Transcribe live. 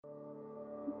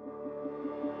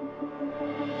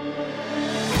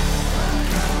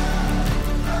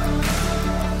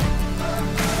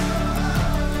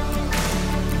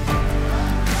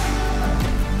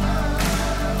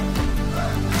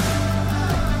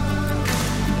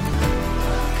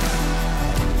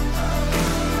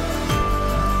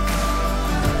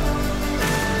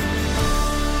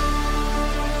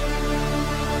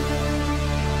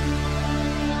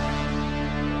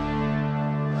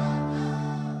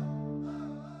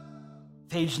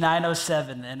page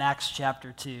 907 in Acts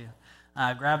chapter 2.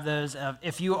 Grab those.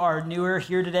 If you are newer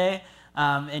here today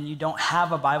and you don't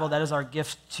have a Bible, that is our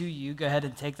gift to you. Go ahead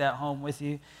and take that home with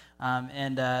you,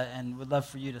 and we'd love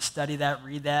for you to study that,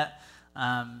 read that,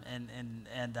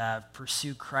 and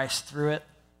pursue Christ through it.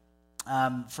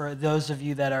 For those of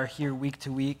you that are here week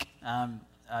to week,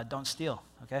 don't steal.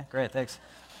 Okay, great, thanks.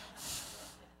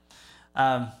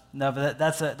 No, but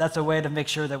that's a way to make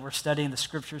sure that we're studying the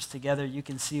scriptures together. You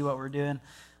can see what we're doing.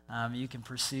 You can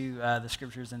pursue the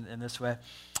scriptures in this way.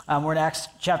 We're in Acts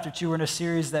chapter 2. We're in a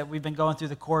series that we've been going through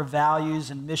the core values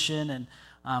and mission and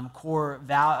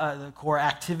the core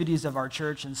activities of our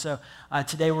church. And so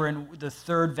today we're in the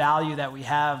third value that we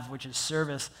have, which is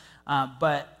service.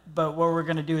 But what we're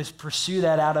going to do is pursue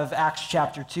that out of Acts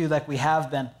chapter 2 like we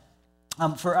have been.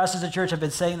 For us as a church, I've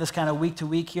been saying this kind of week to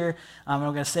week here, and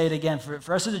I'm going to say it again.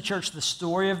 For us as a church, the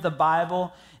story of the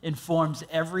Bible informs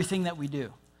everything that we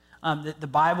do. The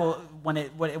Bible, when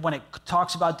it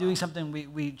talks about doing something,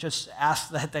 we just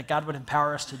ask that God would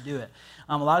empower us to do it.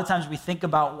 A lot of times we think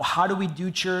about, well, how do we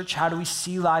do church? How do we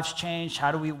see lives change?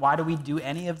 Why do we do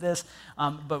any of this?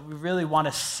 But we really want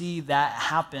to see that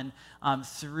happen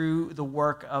through the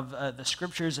work of the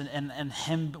scriptures and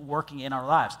Him working in our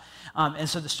lives. And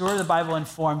so the story of the Bible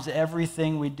informs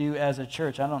everything we do as a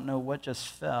church. I don't know what just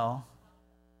fell.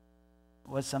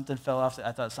 Something fell off?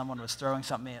 I thought someone was throwing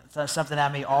something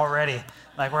at me already.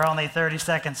 Like, we're only 30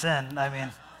 seconds in. I mean,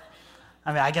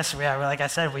 I guess like I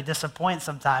said, we disappoint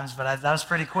sometimes, but that was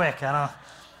pretty quick. All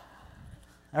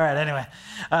right, anyway.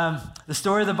 The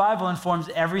story of the Bible informs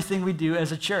everything we do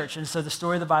as a church. And so the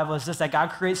story of the Bible is this, that God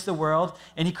creates the world,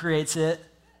 and He creates it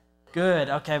good.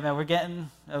 Okay, man, we're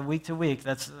getting week to week.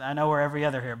 I know we're every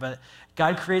other here, but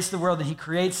God creates the world, and He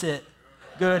creates it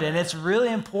good. And it's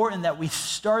really important that we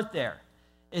start there.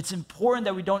 It's important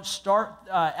that we don't start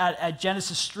at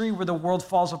Genesis 3 where the world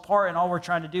falls apart and all we're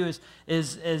trying to do is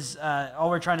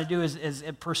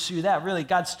pursue that. Really,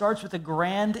 God starts with a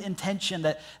grand intention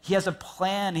that He has a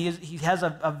plan. He has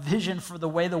a vision for the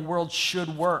way the world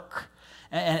should work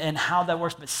and how that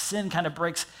works. But sin kind of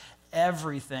breaks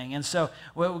everything. And so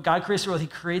when God creates the world, He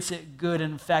creates it good.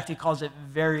 And in fact, He calls it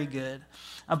very good.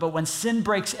 But when sin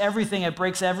breaks everything, it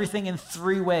breaks everything in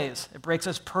three ways. It breaks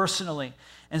us personally.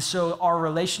 And so our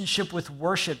relationship with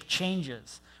worship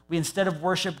changes. We, instead of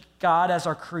worship God as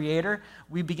our creator,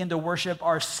 we begin to worship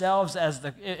ourselves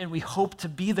and we hope to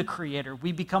be the creator.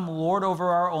 We become Lord over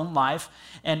our own life.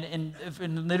 And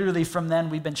literally from then,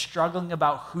 we've been struggling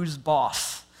about who's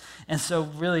boss. And so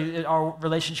really, our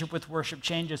relationship with worship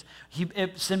changes.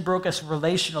 Sin broke us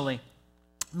relationally,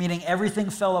 meaning everything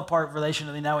fell apart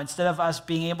relationally. Now, instead of us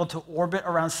being able to orbit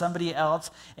around somebody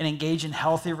else and engage in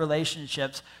healthy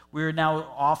relationships, we're now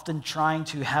often trying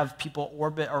to have people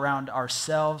orbit around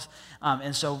ourselves.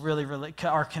 And so really,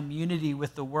 our community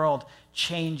with the world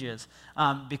changes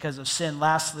because of sin.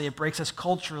 Lastly, it breaks us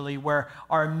culturally, where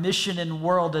our mission in the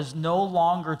world is no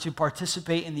longer to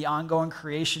participate in the ongoing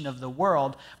creation of the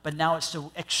world, but now it's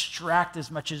to extract as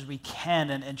much as we can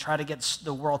and try to get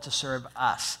the world to serve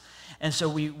us. And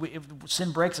so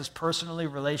sin breaks us personally,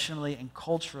 relationally, and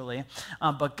culturally.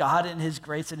 But God, in His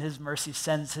grace and His mercy,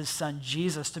 sends His Son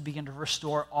Jesus to begin to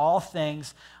restore all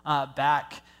things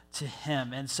back to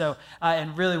Him. And so,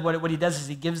 and really what He does is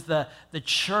He gives the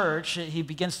church, He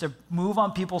begins to move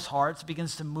on people's hearts,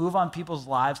 begins to move on people's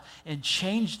lives and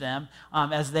change them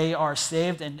as they are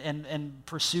saved and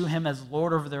pursue Him as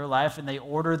Lord over their life, and they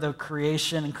order the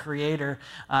creation and creator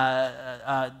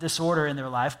disorder in their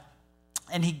life.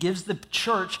 And He gives the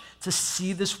church to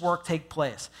see this work take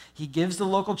place. He gives the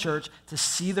local church to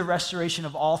see the restoration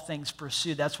of all things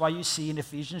pursued. That's why you see in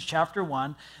Ephesians chapter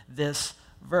 1 this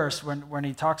verse when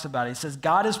he talks about it. He says,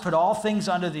 God has put all things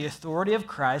under the authority of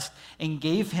Christ and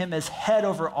gave Him as head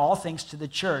over all things to the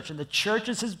church. And the church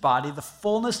is His body, the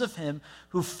fullness of Him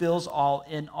who fills all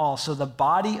in all. So the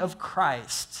body of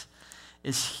Christ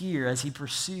is here as He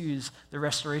pursues the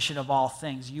restoration of all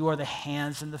things. You are the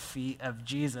hands and the feet of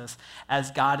Jesus, as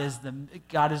God is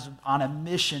on a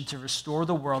mission to restore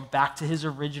the world back to His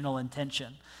original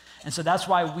intention. And so that's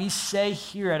why we say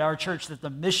here at our church that the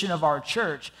mission of our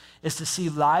church is to see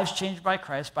lives changed by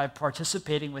Christ by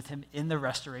participating with Him in the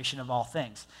restoration of all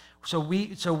things. So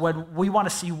when we want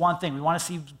to see one thing, we want to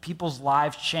see people's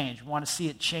lives change. We want to see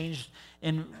it changed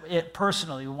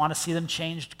personally. We want to see them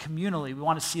changed communally. We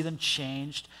want to see them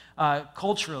changed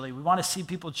culturally. We want to see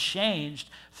people changed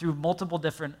through multiple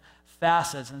different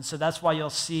facets. And so that's why you'll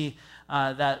see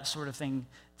that sort of thing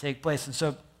take place. And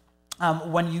so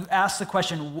when you ask the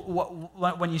question,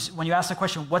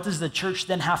 what does the church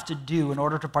then have to do in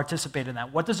order to participate in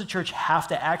that? What does the church have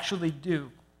to actually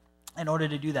do? in order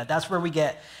to do that. That's where we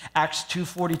get Acts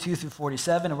 2:42 through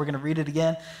 47, and we're going to read it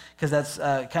again because that's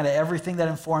kind of everything that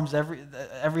informs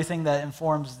everything that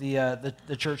informs the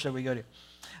church that we go to.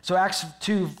 So Acts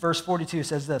 2, verse 42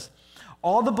 says this: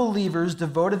 all the believers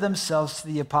devoted themselves to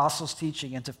the apostles'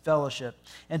 teaching and to fellowship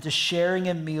and to sharing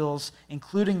in meals,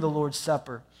 including the Lord's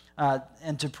Supper,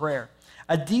 and to prayer.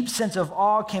 A deep sense of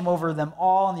awe came over them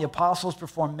all, and the apostles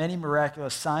performed many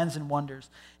miraculous signs and wonders.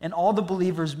 And all the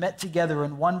believers met together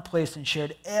in one place and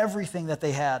shared everything that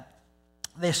they had.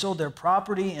 They sold their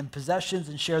property and possessions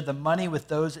and shared the money with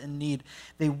those in need.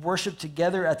 They worshiped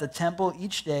together at the temple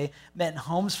each day, met in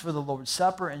homes for the Lord's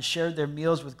Supper, and shared their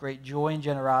meals with great joy and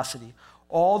generosity,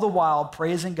 all the while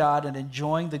praising God and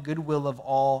enjoying the goodwill of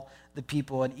all the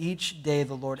people. And each day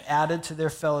the Lord added to their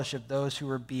fellowship those who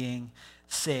were being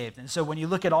saved. And so when you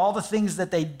look at all the things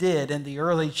that they did in the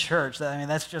early church, I mean,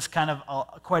 that's just kind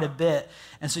of quite a bit.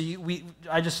 And so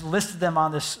I just listed them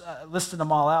on this, listed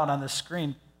them all out on this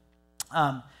screen.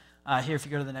 Here, if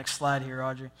you go to the next slide here,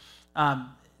 Audrey.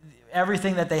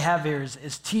 Everything that they have here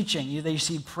is teaching. You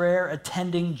see prayer,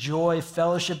 attending, joy,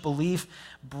 fellowship, belief,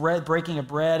 breaking of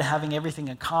bread, having everything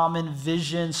in common,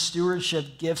 vision,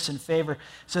 stewardship, gifts, and favor.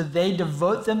 So they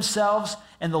devote themselves,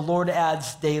 and the Lord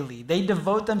adds daily. They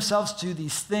devote themselves to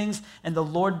these things, and the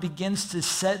Lord begins to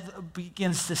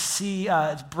see,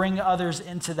 bring others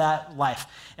into that life.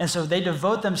 And so they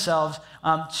devote themselves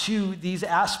to these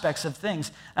aspects of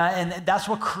things, and that's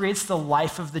what creates the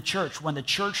life of the church. When the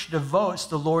church devotes,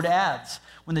 the Lord adds.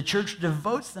 When the church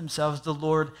devotes themselves, the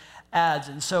Lord adds.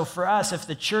 And so for us, if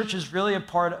the church is really a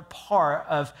part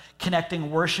of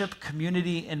connecting worship,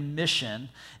 community, and mission,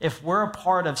 if we're a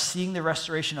part of seeing the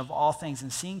restoration of all things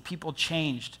and seeing people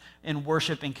changed in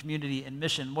worship and community and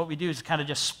mission, what we do is kind of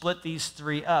just split these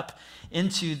three up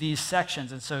into these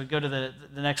sections. And so go to the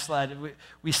next slide.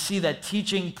 We see that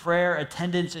teaching, prayer,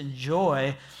 attendance, and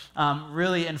joy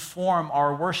really inform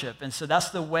our worship. And so that's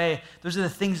the way, those are the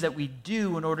things that we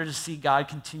do in order to see God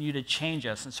continue to change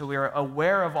us. And so we are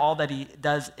aware of all that he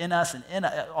does in us and in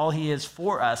all he is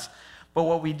for us. But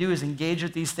what we do is engage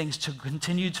with these things to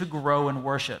continue to grow in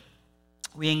worship.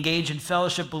 We engage in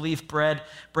fellowship, belief,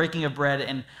 breaking of bread,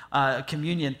 and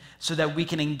communion so that we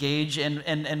can engage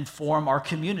and form our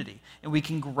community, and we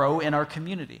can grow in our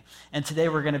community. And today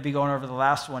we're going to be going over the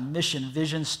last one: mission,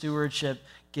 vision, stewardship,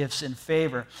 gifts, and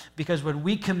favor. Because when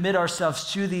we commit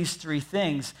ourselves to these three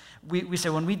things, we say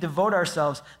when we devote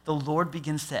ourselves, the Lord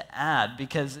begins to add,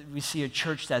 because we see a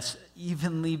church that's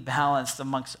evenly balanced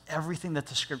amongst everything that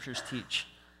the scriptures teach.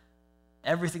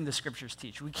 Everything the scriptures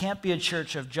teach. We can't be a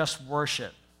church of just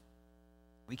worship.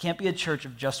 We can't be a church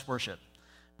of just worship,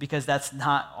 because that's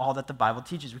not all that the Bible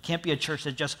teaches. We can't be a church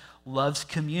that just loves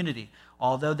community,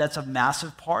 although that's a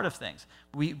massive part of things.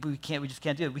 We just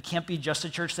can't do it. We can't be just a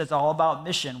church that's all about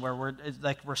mission,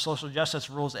 where social justice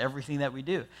rules everything that we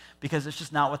do, because it's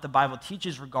just not what the Bible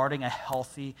teaches regarding a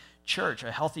healthy church.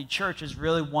 A healthy church is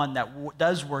really one that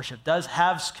does worship, does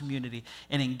have community,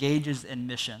 and engages in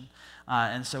mission.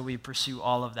 And so we pursue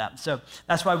all of that. So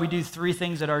that's why we do three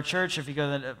things at our church. If you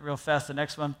go real fast, the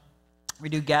next one. We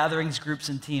do gatherings, groups,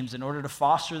 and teams. In order to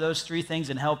foster those three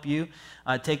things and help you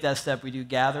take that step, we do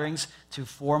gatherings to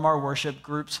form our worship,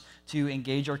 groups to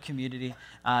engage our community,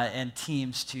 and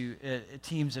teams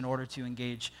in order to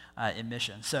engage in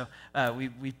mission. So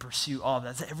we pursue all of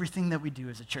that. That's everything that we do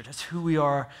as a church. That's who we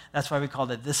are. That's why we called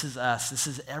it This Is Us. This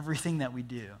is everything that we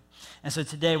do. And so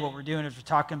today what we're doing is we're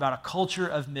talking about a culture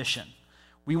of mission.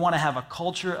 We want to have a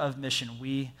culture of mission.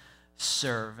 We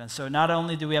serve. And so not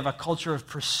only do we have a culture of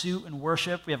pursuit and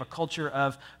worship, we have a culture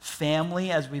of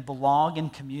family as we belong in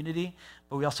community,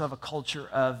 but we also have a culture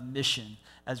of mission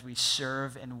as we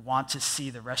serve and want to see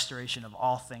the restoration of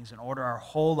all things and order our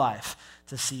whole life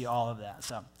to see all of that.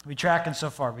 So we tracking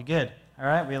so far. We good? All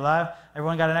right, we alive?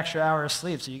 Everyone got an extra hour of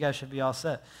sleep, so you guys should be all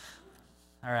set.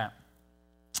 All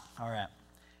right.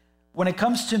 When it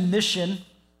comes to mission,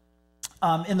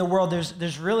 in the world,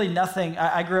 there's really nothing.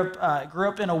 I grew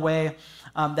up in a way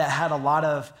that had a lot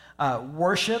of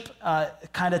worship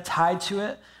kind of tied to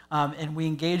it, and we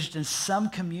engaged in some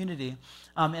community,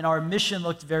 and our mission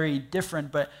looked very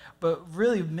different. But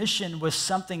really, mission was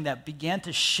something that began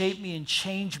to shape me and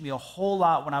change me a whole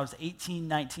lot when I was 18,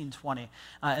 19, 20,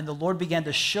 and the Lord began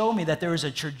to show me that there was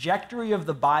a trajectory of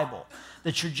the Bible.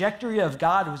 The trajectory of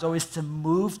God was always to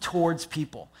move towards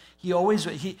people. We always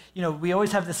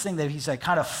have this thing that he's like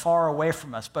kind of far away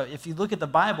from us. But if you look at the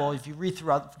Bible, if you read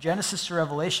throughout Genesis to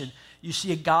Revelation, you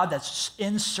see a God that's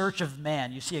in search of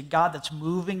man. You see a God that's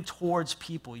moving towards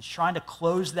people. He's trying to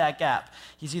close that gap.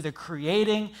 He's either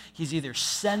creating, he's either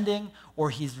sending, or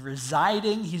he's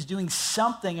residing. He's doing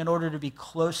something in order to be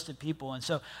close to people. And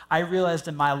so I realized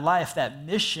in my life that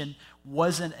mission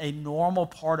wasn't a normal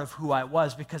part of who I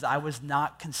was because I was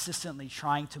not consistently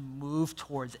trying to move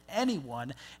towards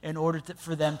anyone in order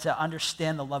for them to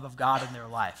understand the love of God in their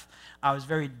life. I was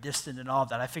very distant in all of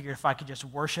that. I figured if I could just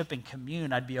worship and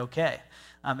commune, I'd be okay.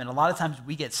 And a lot of times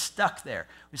we get stuck there.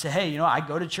 We say, hey, I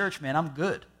go to church, man, I'm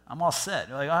good. I'm all set.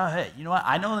 They're like, oh, hey, you know what?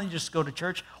 I don't only just go to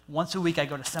church. Once a week, I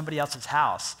go to somebody else's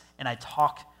house and I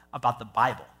talk about the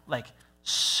Bible. Like,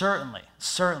 certainly,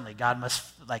 God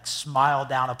must smile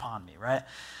down upon me, right?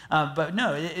 But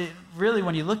no, it really,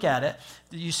 when you look at it,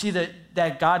 you see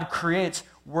that God creates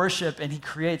worship and he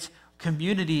creates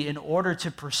community in order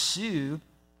to pursue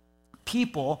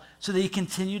people so that you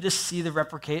continue to see the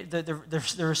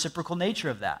reciprocal nature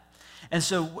of that. And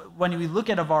so when we look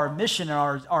at our mission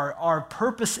and our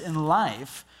purpose in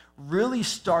life really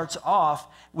starts off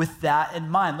with that in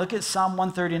mind. Look at Psalm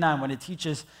 139 when it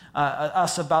teaches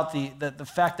us about the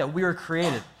fact that we were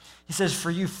created. He says,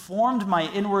 for you formed my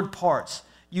inward parts.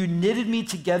 You knitted me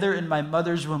together in my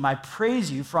mother's womb. I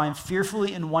praise you, for I am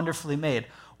fearfully and wonderfully made.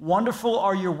 Wonderful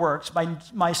are your works.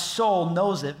 My soul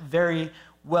knows it very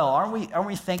well. Aren't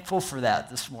we thankful for that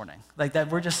this morning? Like that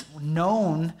we're just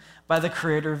known by the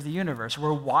creator of the universe.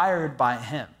 We're wired by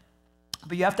him.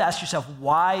 But you have to ask yourself,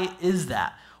 why is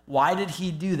that? Why did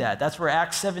he do that? That's where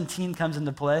Acts 17 comes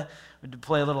into play. We had to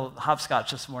play a little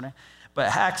hopscotch this morning.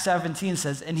 But Acts 17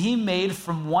 says, and he made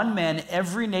from one man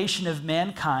every nation of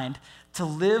mankind to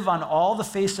live on all the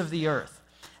face of the earth,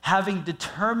 having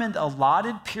determined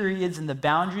allotted periods in the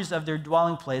boundaries of their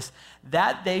dwelling place,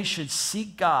 that they should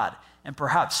seek God and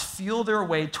perhaps feel their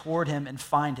way toward him and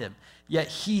find him. Yet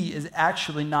he is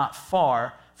actually not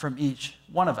far from each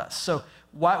one of us. So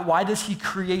why does he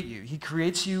create you? He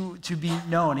creates you to be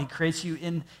known. He creates you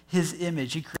in his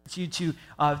image. He creates you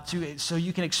so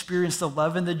you can experience the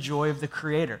love and the joy of the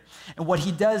creator. And what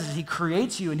he does is he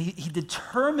creates you and he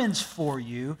determines for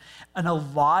you an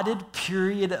allotted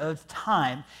period of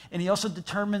time. And he also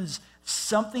determines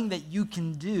something that you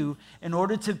can do in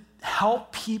order to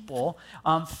help people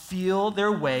feel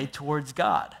their way towards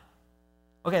God.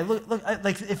 Okay, look,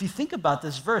 like if you think about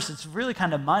this verse, it's really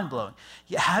kind of mind-blowing.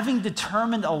 Having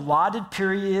determined allotted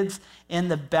periods in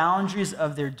the boundaries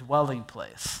of their dwelling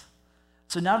place.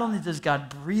 So not only does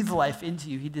God breathe life into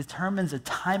you, he determines a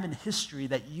time in history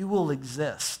that you will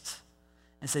exist.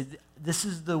 And say, this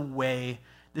is the way,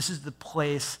 this is the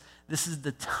place, this is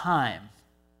the time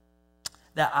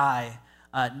that I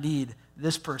need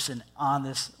this person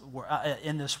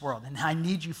in this world. And I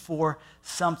need you for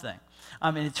something.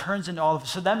 And it turns into all of it.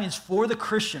 So that means for the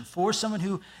Christian, for someone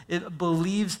who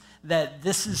believes that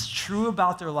this is true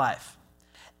about their life,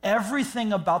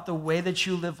 everything about the way that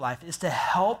you live life is to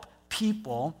help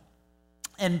people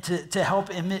and to help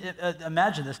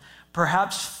imagine this,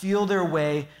 perhaps feel their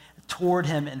way toward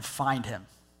him and find him.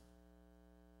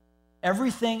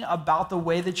 Everything about the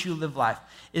way that you live life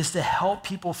is to help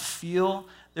people feel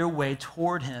their way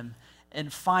toward him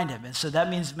and find him. And so that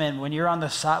means, man, when you're on the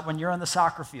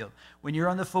soccer field, when you're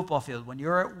on the football field, when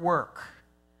you're at work,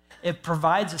 it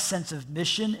provides a sense of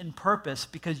mission and purpose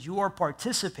because you are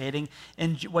participating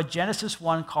in what Genesis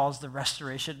 1 calls the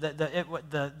restoration,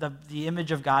 the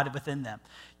image of God within them.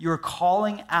 You're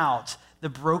calling out the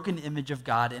broken image of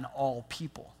God in all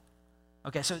people.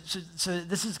 Okay, so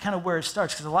this is kind of where it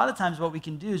starts, because a lot of times what we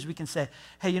can do is we can say,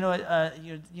 hey,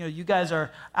 you guys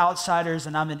are outsiders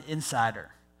and I'm an insider.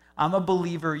 I'm a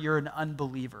believer, you're an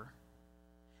unbeliever.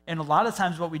 And a lot of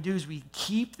times what we do is we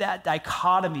keep that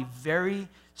dichotomy very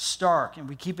stark and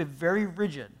we keep it very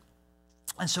rigid.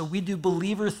 And so we do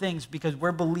believer things because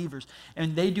we're believers,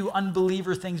 and they do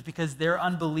unbeliever things because they're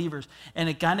unbelievers. And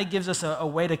it kind of gives us a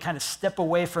way to kind of step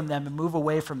away from them and move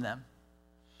away from them.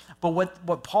 But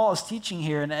what Paul is teaching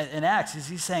here in Acts is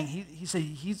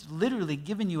he's literally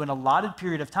given you an allotted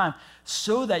period of time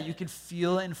so that you could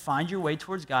feel and find your way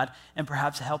towards God and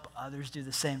perhaps help others do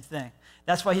the same thing.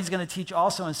 That's why he's going to teach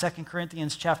also in 2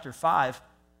 Corinthians chapter 5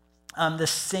 the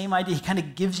same idea. He kind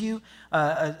of gives you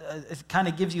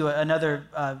another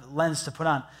lens to put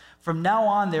on. From now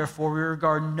on, therefore, we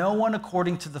regard no one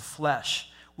according to the flesh.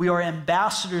 We are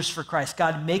ambassadors for Christ,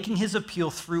 God making his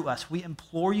appeal through us. We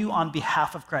implore you on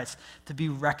behalf of Christ to be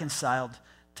reconciled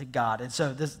to God. And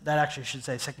so that actually should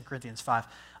say 2 Corinthians 5,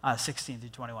 16 through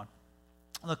 21.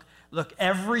 Look,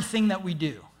 everything that we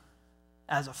do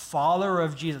as a follower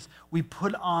of Jesus, we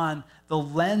put on the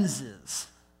lenses.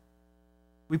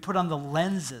 We put on the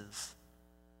lenses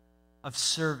of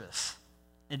service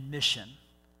and mission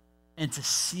and to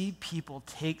see people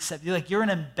take steps. You're an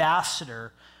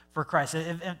ambassador for Christ.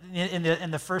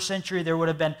 In the first century, there would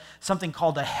have been something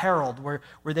called a herald, where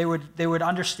they would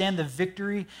understand the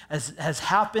victory has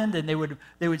happened, and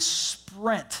they would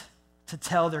sprint to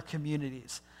tell their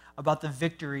communities about the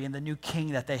victory and the new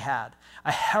king that they had.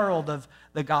 A herald of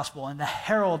the gospel and the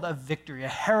herald of victory, a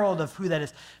herald of who that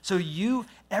is. So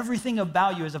everything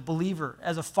about you as a believer,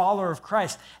 as a follower of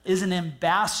Christ, is an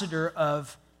ambassador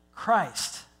of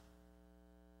Christ.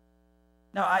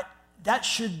 Now, that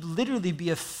should literally be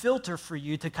a filter for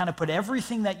you to kind of put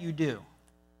everything that you do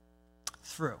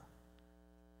through.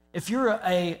 If you're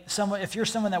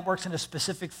someone that works in a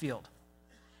specific field,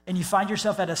 and you find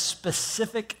yourself at a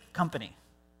specific company,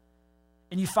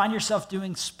 and you find yourself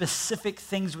doing specific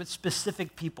things with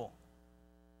specific people,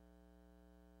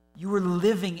 you are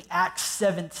living Acts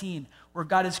 17, where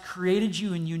God has created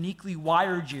you and uniquely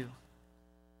wired you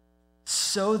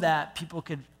so that people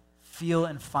could feel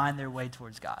and find their way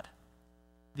towards God,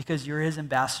 because you're his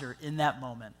ambassador in that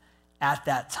moment, at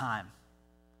that time.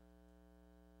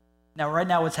 Now, right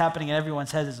now, what's happening in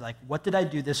everyone's head is like, what did I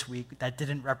do this week that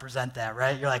didn't represent that,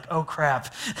 right? You're like, oh, crap.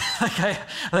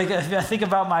 If I think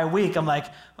about my week, I'm like,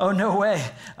 oh, no way.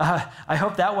 I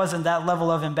hope that wasn't that level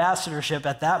of ambassadorship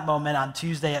at that moment on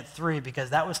Tuesday at 3, because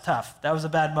that was tough. That was a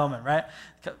bad moment, right?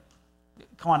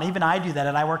 Come on, even I do that,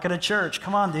 and I work at a church.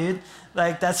 Come on, dude.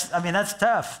 That's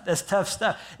tough. That's tough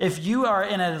stuff. If you are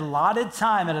in an allotted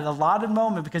time, at an allotted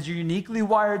moment, because you're uniquely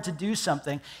wired to do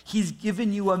something, he's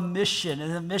given you a mission,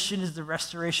 and the mission is the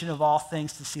restoration of all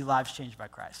things to see lives changed by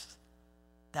Christ.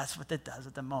 That's what it does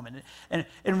at the moment. And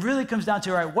it really comes down to,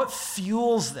 all right, what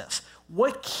fuels this?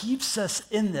 What keeps us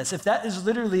in this? If that is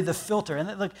literally the filter,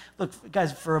 and look,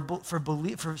 guys, for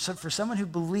someone who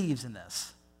believes in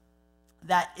this,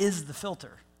 that is the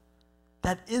filter.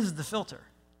 That is the filter.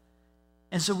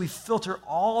 And so we filter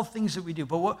all things that we do.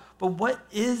 But what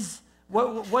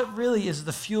really is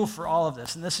the fuel for all of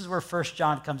this? And this is where 1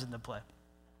 John comes into play.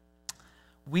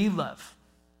 We love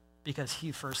because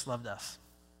he first loved us.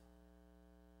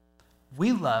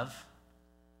 We love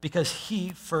because he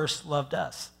first loved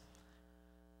us.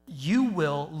 You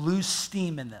will lose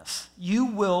steam in this. You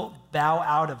will bow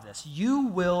out of this. You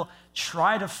will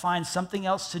try to find something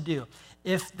else to do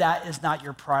if that is not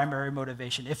your primary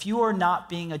motivation. If you are not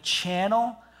being a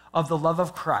channel of the love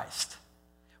of Christ,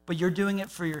 but you're doing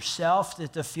it for yourself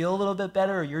to feel a little bit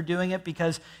better, or you're doing it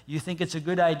because you think it's a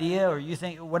good idea, or you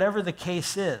think, whatever the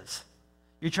case is,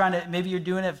 maybe you're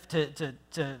doing it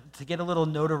to get a little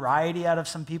notoriety out of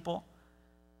some people.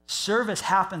 Service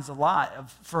happens a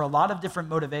lot for a lot of different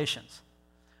motivations,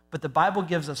 but the Bible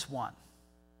gives us one.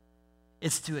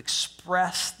 It's to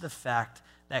express the fact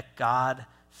that God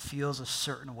feels a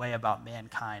certain way about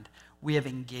mankind. We have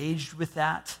engaged with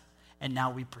that, and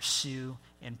now we pursue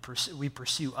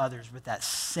others with that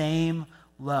same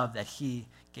love that he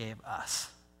gave us.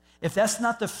 If that's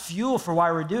not the fuel for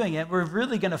why we're doing it, we're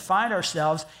really going to find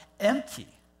ourselves empty.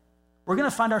 We're going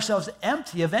to find ourselves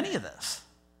empty of any of this.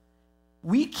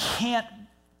 We can't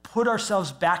put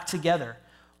ourselves back together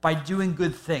by doing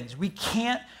good things. We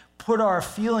can't put our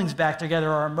feelings back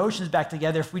together, our emotions back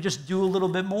together, if we just do a little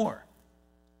bit more.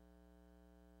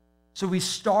 So we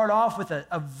start off with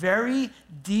a very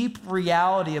deep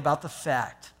reality about the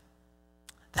fact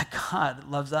that God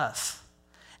loves us.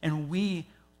 And we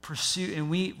pursue and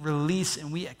we release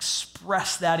and we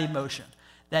express that emotion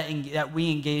that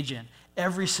we engage in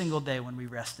every single day when we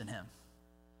rest in him.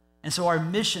 And so our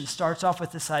mission starts off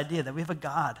with this idea that we have a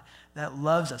God that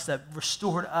loves us, that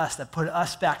restored us, that put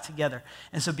us back together.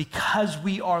 And so because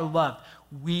we are loved,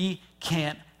 we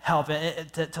can't help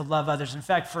it to love others. In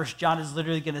fact, 1 John is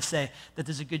literally going to say that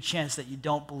there's a good chance that you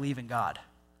don't believe in God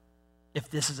if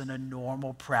this isn't a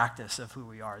normal practice of who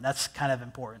we are. And that's kind of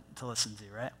important to listen to,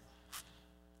 right?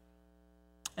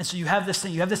 And so you have this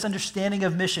thing, you have this understanding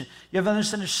of mission. You have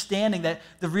this understanding that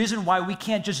the reason why we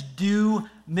can't just do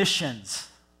missions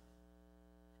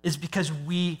is because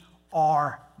we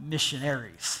are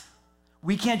missionaries.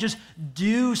 We can't just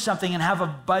do something and have a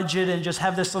budget and just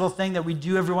have this little thing that we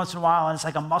do every once in a while, and it's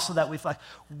like a muscle that we flex.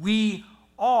 We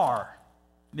are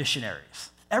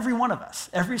missionaries. Every one of us,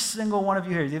 every single one of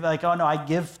you here. You're like, oh no, I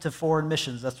give to foreign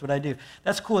missions. That's what I do.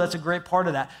 That's cool. That's a great part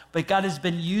of that. But God has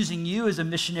been using you as a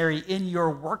missionary in your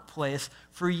workplace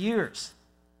for years.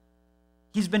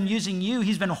 He's been using you.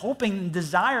 He's been hoping and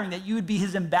desiring that you would be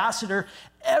his ambassador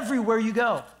everywhere you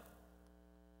go.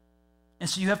 And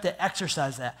so you have to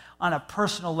exercise that on a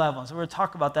personal level. And so we're going to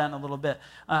talk about that in a little bit.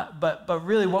 But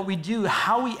really what we do,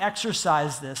 how we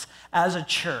exercise this as a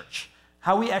church,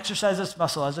 how we exercise this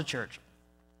muscle as a church,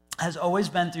 has always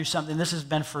been through something. This has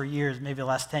been for years, maybe the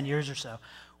last 10 years or so.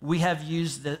 We have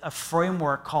used a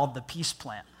framework called the Peace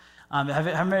Plan.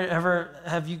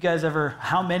 Have you guys ever,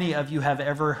 how many of you have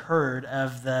ever heard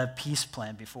of the Peace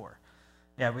Plan before?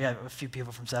 Yeah, we have a few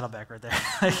people from Saddleback right there.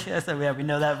 Yes, we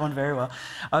know that one very well.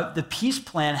 The Peace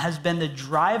Plan has been the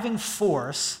driving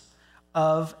force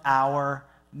of our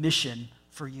mission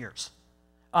for years.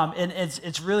 And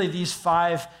it's really these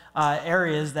 5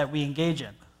 areas that we engage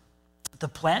in. To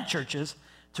plant churches,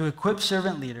 to equip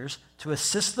servant leaders, to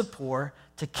assist the poor,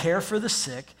 to care for the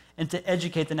sick, and to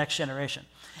educate the next generation.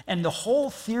 And the whole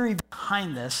theory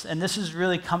behind this, and this is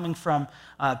really coming from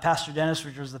Pastor Dennis,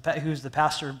 who's the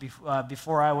pastor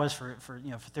before I was for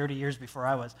 30 years before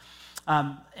I was,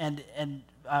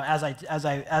 as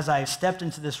I stepped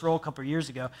into this role a couple of years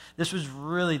ago, this was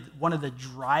really one of the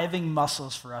driving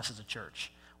muscles for us as a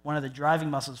church. One of the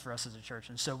driving muscles for us as a church.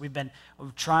 And so we've been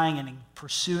trying and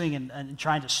pursuing and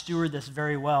trying to steward this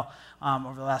very well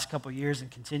over the last couple of years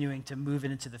and continuing to move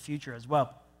it into the future as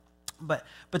well. But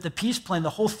the Peace Plan, the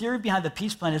whole theory behind the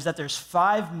Peace Plan is that there's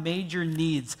 5 major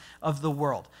needs of the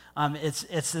world. It's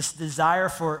this desire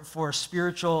for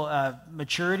spiritual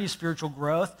maturity, spiritual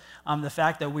growth, the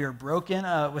fact that we are broken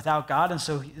without God. And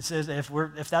so it says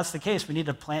if that's the case, we need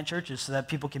to plant churches so that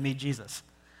people can meet Jesus.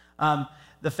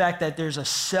 The fact that there's a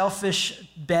selfish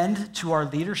bend to our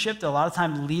leadership, that a lot of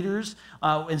times leaders,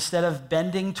 instead of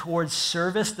bending towards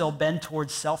service, they'll bend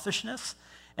towards selfishness.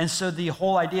 And so the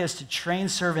whole idea is to train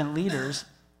servant leaders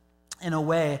in a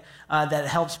way that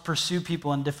helps pursue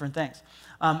people in different things.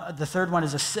 The third one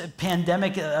is a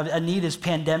need is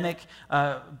pandemic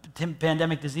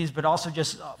disease, but also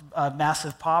just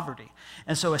massive poverty.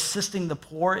 And so assisting the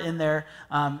poor in their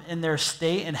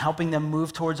state and helping them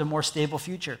move towards a more stable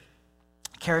future.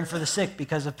 Caring for the sick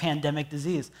because of pandemic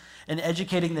disease, and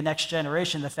educating the next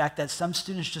generation. The fact that some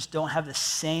students just don't have the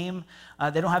same,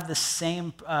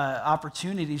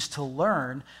 opportunities to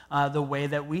learn the way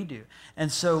that we do.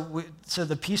 And so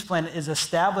the Peace Plan is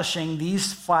establishing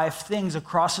these 5 things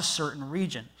across a certain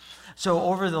region. So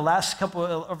over the last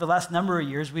number of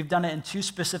years, we've done it in 2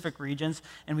 specific regions,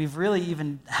 and we've really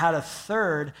even had a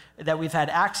third that we've had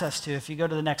access to. If you go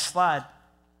to the next slide.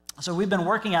 So we've been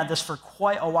working at this for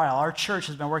quite a while. Our church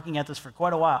has been working at this for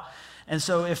quite a while. And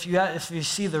so if you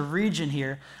see the region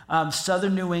here,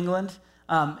 southern New England,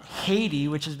 Haiti,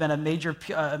 which has been a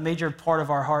major part of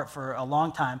our heart for a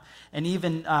long time, and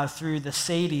even through the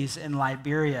Sadies in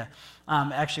Liberia.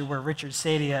 Actually, where Richard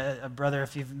Sadie, a brother,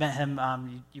 if you've met him,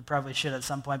 you probably should at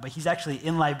some point, but he's actually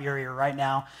in Liberia right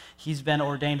now. He's been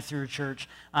ordained through a church,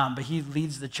 but he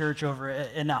leads the church over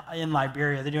in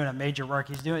Liberia. They're doing a major work.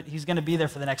 He's going to be there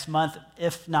for the next month,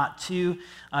 if not 2,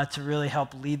 to really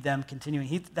help lead them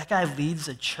continuing. That guy leads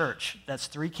a church that's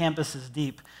 3 campuses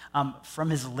deep from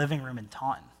his living room in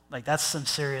Taunton. Like, that's some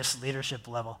serious leadership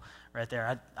level right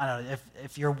there. I don't know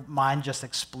if your mind just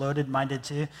exploded. Mine did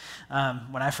too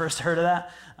when I first heard of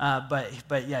that.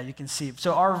 But yeah, you can see.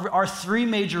 So our 3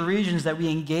 major regions that we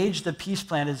engage the Peace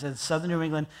Plan is in southern New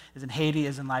England, is in Haiti,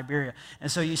 is in Liberia. And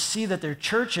so you see that they're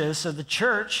churches. So the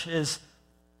church is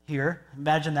here.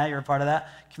 Imagine that, you're a part of that.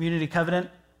 Community Covenant.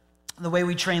 The way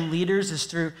we train leaders is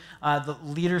through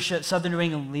the Southern New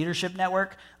England Leadership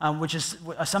Network, which is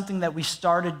something that we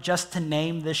started just to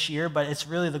name this year, but it's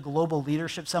really the Global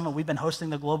Leadership Summit. We've been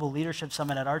hosting the Global Leadership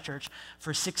Summit at our church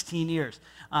for 16 years.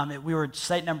 We were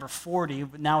site number 40,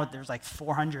 but now there's like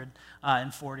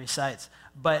 440 sites.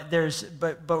 But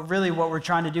really what we're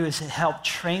trying to do is help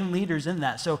train leaders in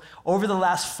that. So over the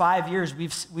last 5 years,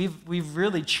 we've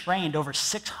really trained over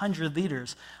 600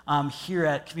 leaders here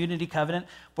at Community Covenant.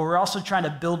 But we're also trying to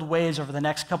build ways over the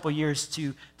next couple of years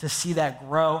to see that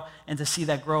grow and to see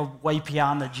that grow way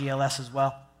beyond the GLS as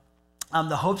well.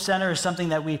 The Hope Center is something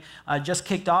that we just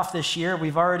kicked off this year.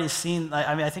 We've already seen,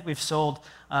 I think we've sold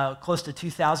close to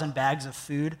 2,000 bags of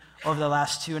food over the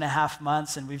last 2.5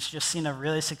 months, and we've just seen a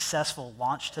really successful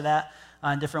launch to that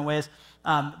in different ways.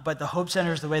 But the Hope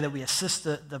Center is the way that we assist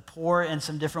the poor in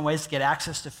some different ways to get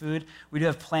access to food. We do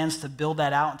have plans to build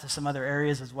that out into some other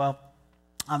areas as well.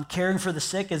 Caring for the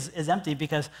sick is empty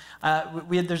because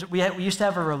we used to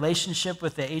have a relationship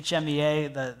with the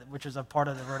HMEA, which was a part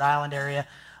of the Rhode Island area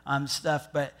stuff,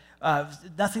 but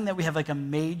nothing that we have like a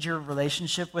major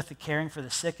relationship with the caring for the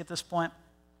sick at this point.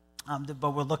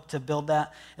 But we'll look to build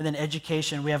that. And then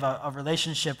education, we have a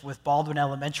relationship with Baldwin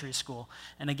Elementary School.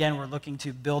 And again, we're looking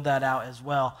to build that out as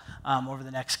well over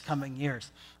the next coming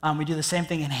years. We do the same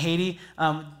thing in Haiti.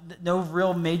 No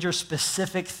real major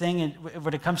specific thing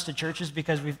when it comes to churches,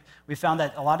 because we found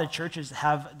that a lot of churches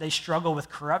they struggle with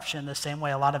corruption the same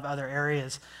way a lot of other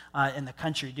areas in the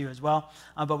country do as well.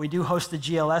 But we do host the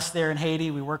GLS there in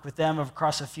Haiti. We work with them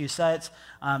across a few sites.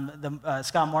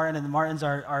 Scott Martin and the Martins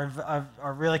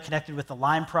are really connected with the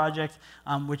Lime Project,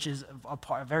 which is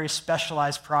a very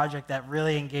specialized project that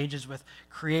really engages with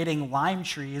creating lime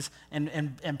trees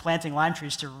and planting lime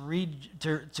trees to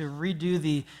redo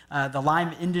the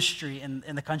lime industry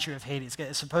in the country of Haiti.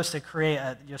 It's supposed to create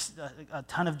a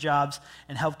ton of jobs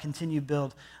and help continue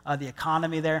build the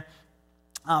economy there.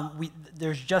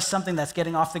 There's just something that's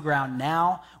getting off the ground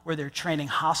now where they're training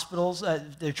hospitals,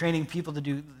 they're training people to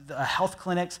do health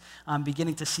clinics,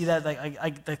 beginning to see that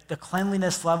the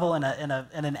cleanliness level in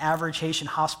an average Haitian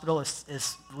hospital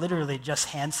is literally just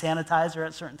hand sanitizer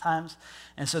at certain times.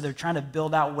 And so they're trying to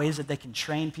build out ways that they can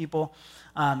train people.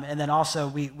 And then also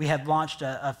we had launched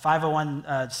a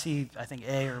 501c, I think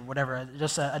A or whatever,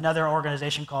 just another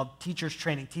organization called Teachers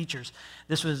Training Teachers.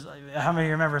 This was, how many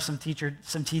remember some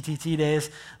TTT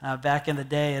days back in the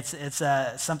day? It's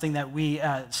something that we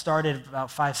started about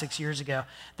 5-6 years ago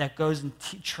that goes and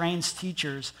trains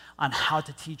teachers on how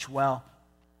to teach well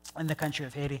in the country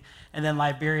of Haiti. And then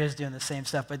Liberia is doing the same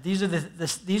stuff. But these are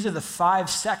the 5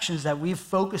 sections that we've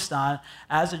focused on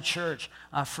as a church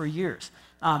for years.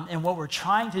 And what we're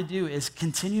trying to do is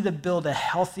continue to build a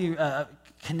healthy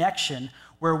connection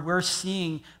where we're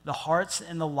seeing the hearts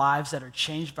and the lives that are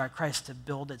changed by Christ to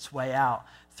build its way out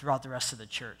throughout the rest of the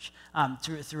church,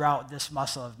 throughout this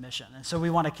muscle of mission. And so we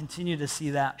want to continue to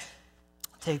see that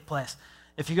take place.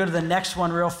 If you go to the next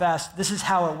one real fast, this is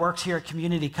how it works here at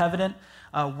Community Covenant.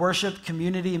 Worship,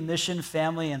 community, mission,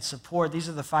 family, and support. These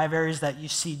are the 5 areas that you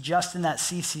see just in that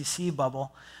CCC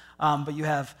bubble. But you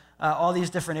have all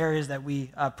these different areas that we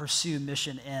pursue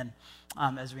mission in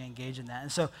as we engage in that.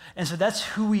 And so that's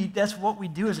what we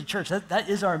do as a church. That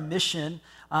is our mission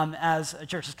as a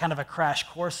church. It's kind of a crash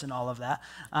course in all of that.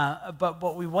 But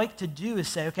what we like to do is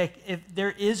say, okay, if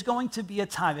there is going to be a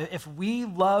time, if we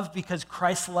love because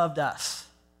Christ loved us,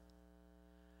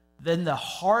 then the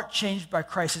heart changed by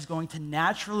Christ is going to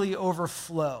naturally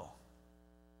overflow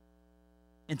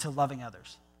into loving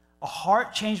others. A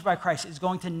heart changed by Christ is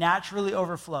going to naturally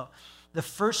overflow. The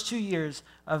first 2 years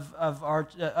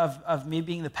of me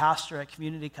being the pastor at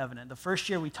Community Covenant, the first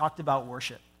year we talked about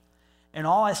worship. And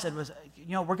all I said was,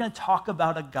 we're going to talk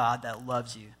about a God that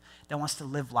loves you, that wants to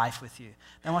live life with you,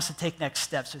 that wants to take next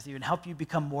steps with you and help you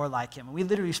become more like him. And we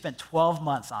literally spent 12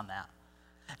 months on that.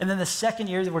 And then the second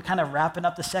year, we're kind of wrapping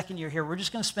up the second year here, we're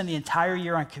just going to spend the entire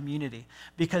year on community.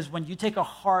 Because when you take a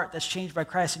heart that's changed by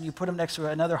Christ and you put them next to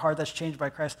another heart that's changed by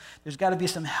Christ, there's got to be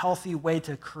some healthy way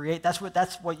to create. That's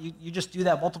what you just do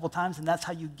that multiple times, and that's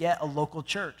how you get a local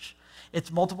church. It's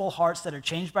multiple hearts that are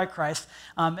changed by Christ,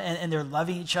 and they're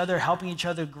loving each other, helping each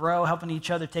other grow, helping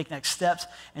each other take next steps,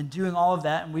 and doing all of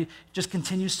that, and we just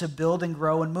continues to build and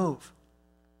grow and move.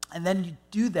 And then you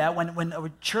do that when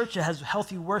a church has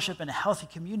healthy worship and a healthy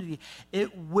community,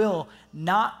 it will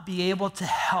not be able to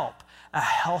help a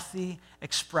healthy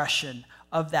expression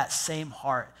of that same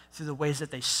heart through the ways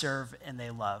that they serve and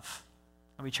they love.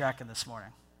 Are we tracking this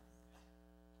morning?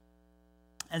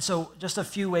 And so just a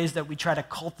few ways that we try to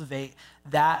cultivate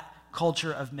that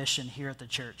culture of mission here at the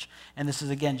church. And this is,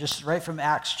 again, just right from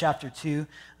Acts chapter 2,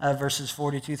 verses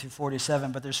 42 through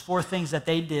 47. But there's 4 things that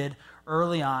they did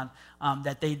early on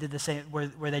that they did the same,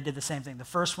 where they did the same thing. The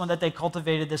first one that they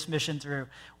cultivated this mission through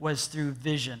was through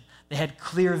vision. They had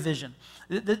clear vision.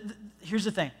 Here's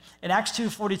the thing. In Acts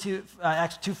 2:42,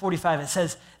 Acts 2:45, it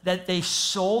says that they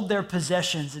sold their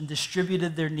possessions and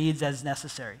distributed their needs as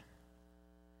necessary.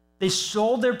 They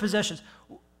sold their possessions.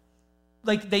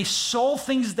 Like they sold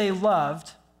things they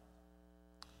loved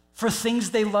for things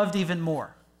they loved even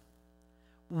more.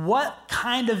 What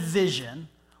kind of vision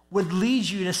would lead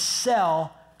you to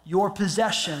sell your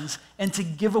possessions and to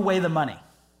give away the money?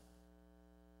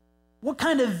 What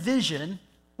kind of vision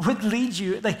would lead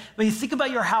you, like when you think about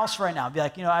your house right now, be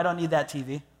like, I don't need that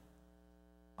TV.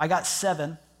 I got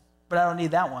 7, but I don't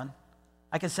need that one.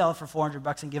 I can sell it for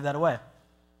 $400 and give that away.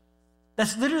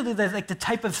 That's literally the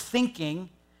type of thinking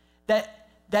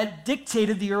that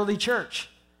dictated the early church.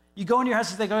 You go in your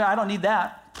house and think, I don't need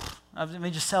that. Let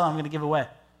me just sell it, I'm going to give it away.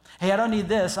 Hey, I don't need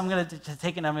this, I'm going to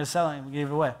take it, I'm going to sell it, and give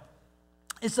it away.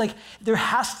 It's like there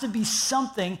has to be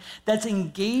something that's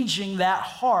engaging that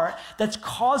heart that's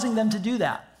causing them to do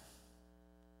that.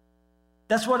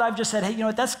 That's what I've just said.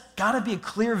 Hey, that's got to be a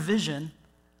clear vision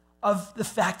of the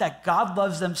fact that God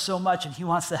loves them so much and he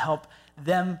wants to help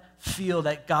them feel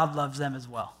that God loves them as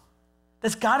well.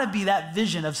 That's got to be that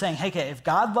vision of saying, hey, okay, if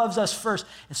God loves us first,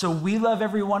 and so we love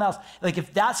everyone else, like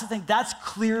if that's the thing, that's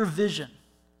clear vision.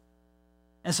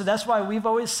 And so that's why we've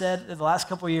always said in the last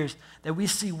couple of years that we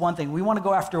see one thing. We want to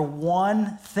go after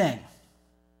one thing.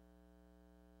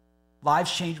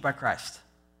 Lives changed by Christ.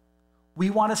 We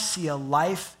want to see a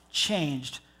life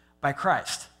changed by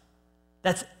Christ.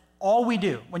 That's all we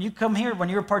do. When you come here, when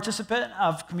you're a participant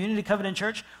of Community Covenant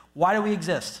Church, why do we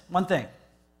exist? One thing.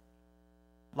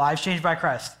 Lives changed by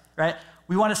Christ, right?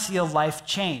 We want to see a life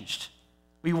changed.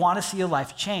 We want to see a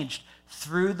life changed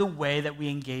through the way that we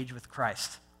engage with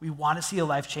Christ. We want to see a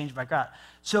life changed by God.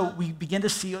 So we begin to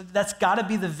see, that's got to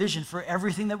be the vision for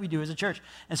everything that we do as a church.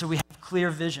 And so we have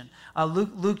clear vision.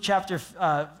 Luke chapter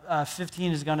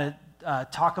 15 is going to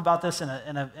talk about this in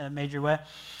a major way,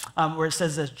 where it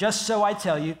says this, just so I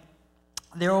tell you,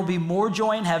 there will be more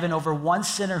joy in heaven over one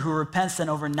sinner who repents than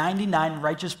over 99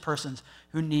 righteous persons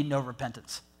who need no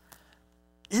repentance.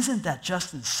 Isn't that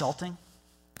just insulting?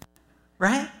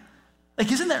 Right?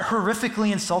 Like, isn't that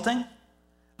horrifically insulting?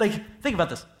 Like, think about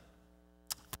this.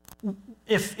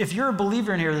 If you're a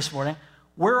believer in here this morning,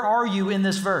 where are you in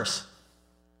this verse?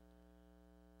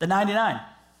 The 99.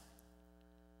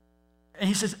 And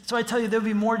he says, so I tell you, there'll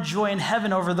be more joy in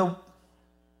heaven over the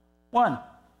one.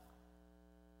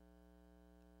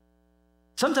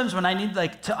 Sometimes when I need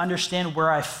to understand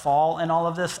where I fall in all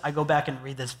of this, I go back and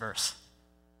read this verse.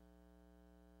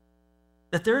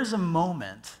 That there is a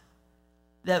moment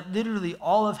that literally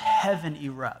all of heaven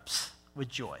erupts with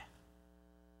joy.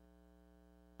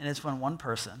 And it's when one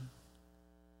person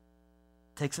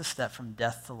takes a step from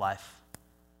death to life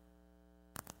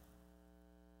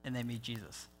and they meet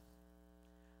Jesus.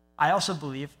 I also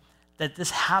believe that this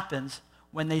happens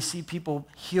when they see people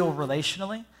heal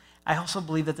relationally. I also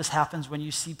believe that this happens when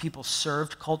you see people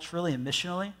served culturally and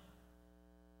missionally.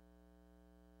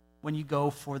 When you go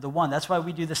for the one. That's why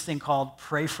we do this thing called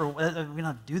pray for, we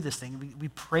don't do this thing. We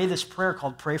pray this prayer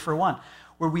called pray for one,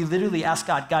 where we literally ask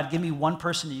God, God, give me one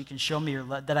person that you can show me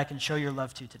that I can show your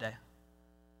love to today.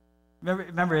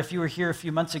 Remember, if you were here a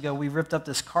few months ago, we ripped up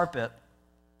this carpet.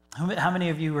 How many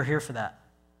of you were here for that?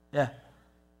 Yeah.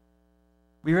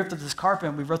 We ripped up this carpet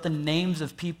and we wrote the names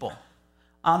of people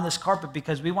on this carpet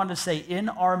because we wanted to say in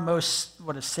our most,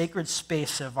 sacred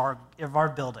space of our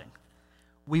building,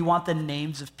 we want the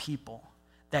names of people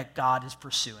that God is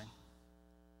pursuing.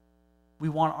 We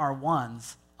want our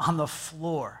ones on the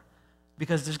floor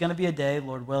because there's going to be a day,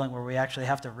 Lord willing, where we actually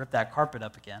have to rip that carpet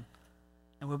up again.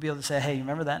 And we'll be able to say, hey, you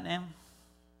remember that name?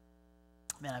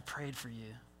 Man, I prayed for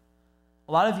you.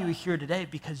 A lot of you are here today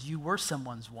because you were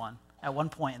someone's one at one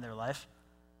point in their life.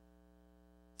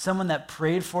 Someone that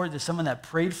prayed for it, there's someone that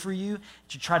prayed for you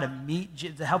to try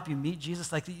to help you meet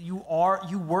Jesus. Like you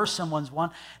were someone's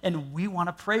one, and we want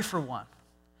to pray for one.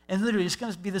 And literally, it's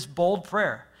going to be this bold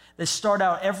prayer that start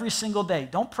out every single day.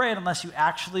 Don't pray it unless you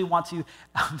actually want to,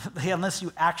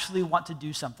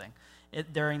 do something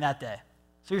during that day.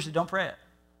 Seriously, don't pray it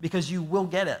because you will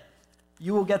get it.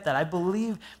 You will get that. I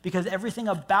believe because everything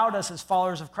about us as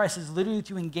followers of Christ is literally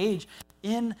to engage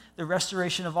in the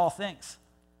restoration of all things.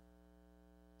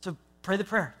 So pray the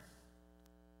prayer.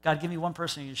 God, give me one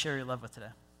person you can share your love with today.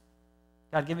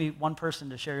 God, give me one person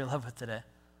to share your love with today.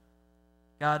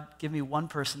 God, give me one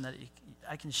person that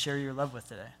I can share your love with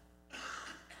today.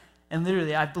 And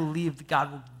literally, I believe that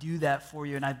God will do that for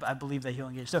you, and I believe that he'll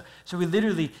engage. So we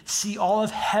literally see all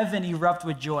of heaven erupt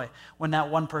with joy when that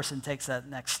one person takes that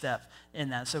next step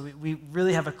in that. So we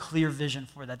really have a clear vision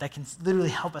for that can literally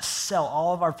help us sell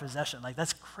all of our possession. Like,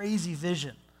 that's crazy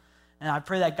vision. And I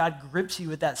pray that God grips you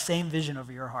with that same vision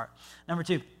over your heart. Number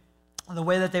two, the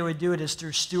way that they would do it is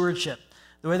through stewardship.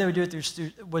 The way they would do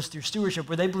it was through stewardship,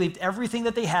 where they believed everything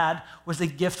that they had was a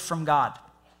gift from God.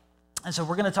 And so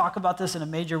we're going to talk about this in a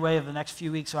major way over the next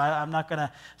few weeks, so I'm not going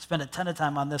to spend a ton of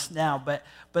time on this now, but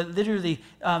literally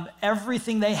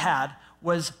everything they had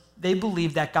was they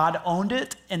believed that God owned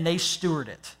it and they steward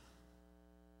it.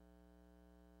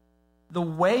 The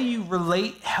way you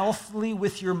relate healthily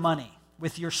with your money,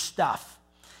 with your stuff,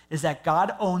 is that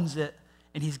God owns it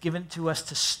and he's given it to us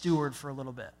to steward for a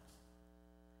little bit.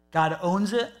 God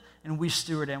owns it and we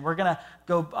steward it. And we're going to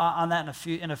go on that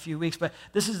in a few weeks. But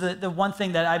this is the one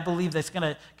thing that I believe that's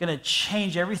going to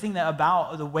change everything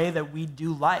about the way that we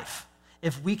do life.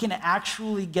 If we can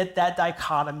actually get that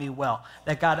dichotomy well,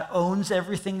 that God owns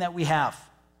everything that we have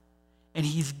and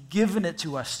he's given it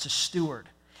to us to steward,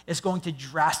 it's going to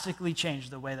drastically change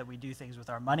the way that we do things with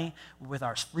our money, with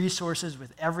our resources,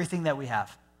 with everything that we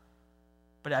have.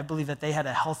 But I believe that they had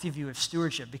a healthy view of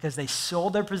stewardship because they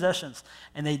sold their possessions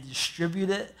and they distributed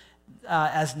it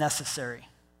as necessary.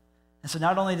 And so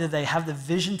not only did they have the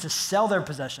vision to sell their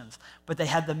possessions, but they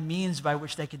had the means by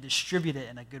which they could distribute it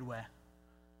in a good way.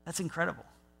 That's incredible.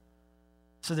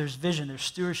 So there's vision, there's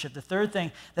stewardship. The third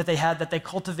thing that they had, that they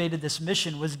cultivated this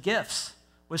mission, was gifts,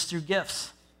 was through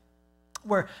gifts.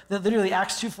 Where literally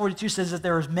Acts 2:42 says that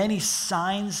there was many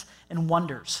signs and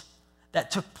wonders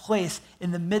that took place in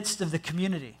the midst of the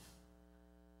community.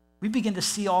 We begin to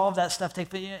see all of that stuff take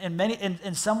place.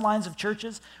 In some lines of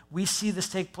churches, we see this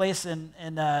take place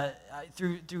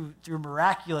through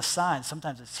miraculous signs.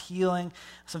 Sometimes it's healing.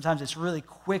 Sometimes it's really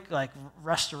quick, like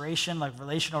restoration, like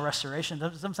relational restoration.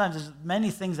 Sometimes there's many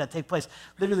things that take place.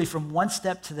 Literally from one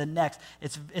step to the next,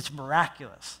 it's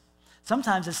miraculous.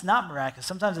 Sometimes it's not miraculous.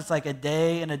 Sometimes it's like a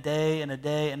day and a day and a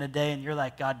day and a day, and you're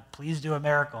like, God, please do a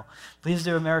miracle. Please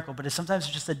do a miracle. But sometimes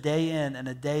it's just a day in and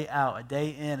a day out, a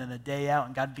day in and a day out,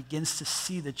 and God begins to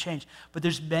see the change. But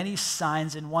there's many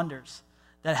signs and wonders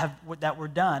that were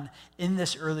done in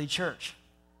this early church.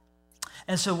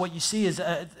 And so what you see is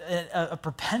a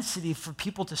propensity for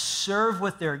people to serve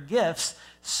with their gifts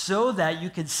so that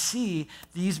you can see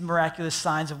these miraculous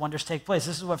signs and wonders take place.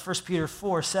 This is what 1 Peter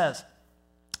 4 says.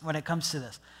 When it comes to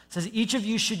this. It says, each of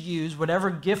you should use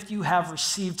whatever gift you have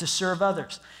received to serve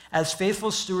others as faithful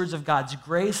stewards of God's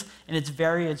grace in its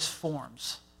various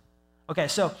forms. Okay,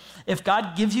 so if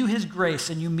God gives you his grace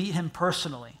and you meet him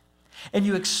personally, and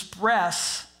you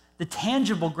express the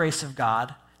tangible grace of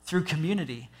God through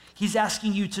community, he's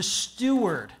asking you to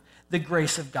steward the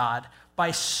grace of God by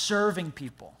serving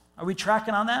people. Are we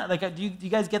tracking on that? Like, do you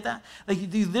guys get that? Like,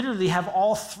 you literally have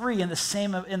all three in the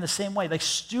same way. Like,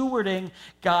 stewarding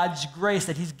God's grace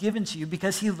that he's given to you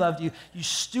because he loved you. You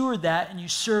steward that and you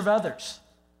serve others.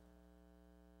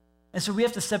 And so we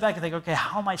have to step back and think, okay,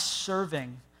 how am I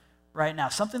serving right now?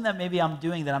 Something that maybe I'm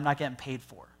doing that I'm not getting paid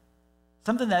for.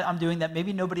 Something that I'm doing that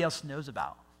maybe nobody else knows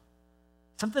about.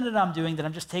 Something that I'm doing that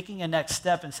I'm just taking a next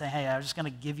step and saying, hey, I'm just going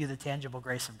to give you the tangible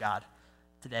grace of God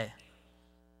today.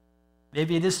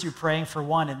 Maybe it is through praying for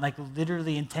one and like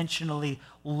literally intentionally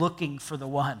looking for the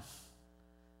one.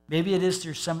 Maybe it is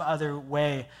through some other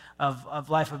way of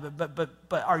life, but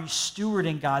are you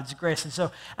stewarding God's grace? And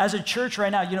so as a church right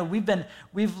now,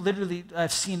 we've literally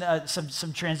seen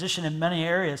some transition in many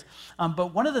areas,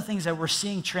 but one of the things that we're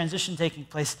seeing transition taking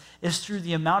place is through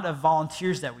the amount of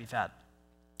volunteers that we've had.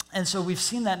 And so we've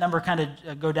seen that number kind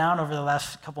of go down over the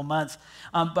last couple months.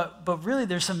 But really,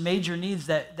 there's some major needs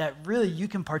that really you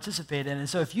can participate in. And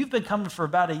so if you've been coming for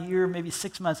about a year, maybe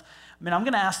 6 months, I'm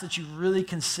going to ask that you really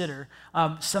consider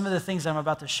some of the things I'm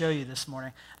about to show you this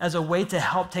morning as a way to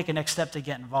help take a next step to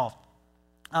get involved.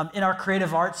 In our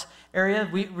creative arts area,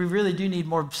 we really do need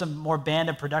some more band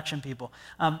and production people.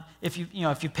 If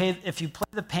you play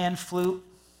the pan flute,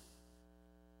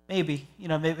 maybe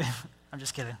I'm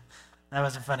just kidding. That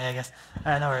wasn't funny, I guess.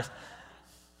 All right, no worries.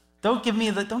 Don't give me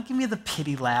the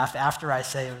pity laugh after I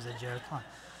say it was a joke. Come on.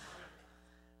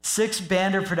 6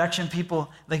 band or production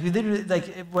people, like we literally,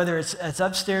 like whether it's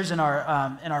upstairs in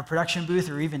our production booth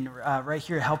or even right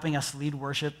here helping us lead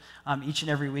worship each and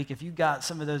every week. If you got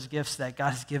some of those gifts that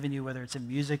God has given you, whether it's in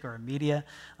music or in media,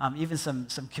 even some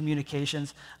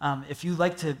communications, if you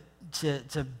like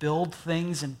to build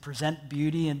things and present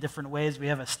beauty in different ways, we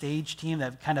have a stage team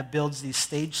that kind of builds these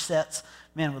stage sets.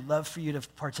 Man, would love for you to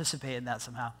participate in that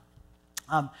somehow.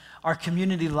 Our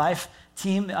community life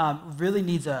team really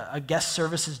needs a guest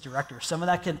services director. Someone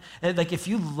that can, like if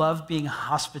you love being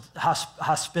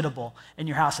hospitable in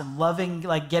your house and loving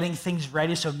like getting things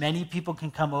ready so many people can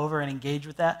come over and engage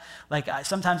with that. Like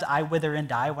sometimes I wither and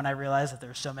die when I realize that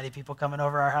there's so many people coming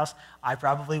over our house. I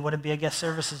probably wouldn't be a guest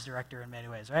services director in many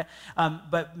ways, right?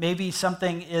 But maybe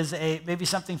something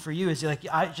for you is like,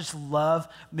 I just love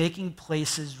making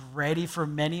places ready for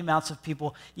many amounts of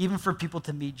people, even for people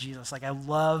to meet Jesus. Like I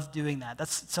love doing that.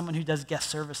 That's someone who does guest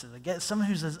services. Someone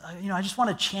who says, I just want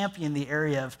to champion the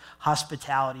area of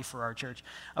hospitality for our church.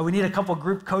 We need a couple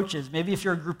group coaches. Maybe if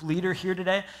you're a group leader here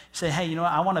today, you say, hey,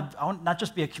 I want not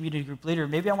just be a community group leader,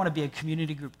 maybe I want to be a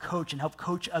community group coach and help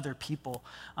coach other people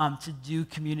to do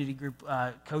community group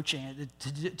coaching,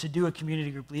 to do a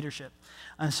community group leadership.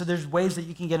 And so there's ways that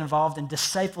you can get involved in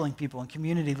discipling people in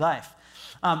community life.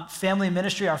 Family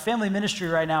ministry, our family ministry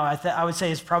right now, I would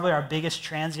say is probably our biggest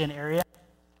transient area.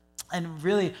 And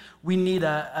really, we need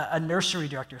a nursery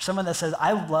director, someone that says,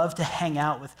 I love to hang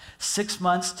out with 6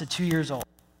 months to 2 years old.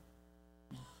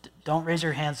 Don't raise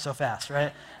your hands so fast,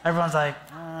 right? Everyone's like,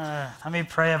 let me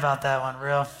pray about that one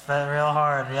real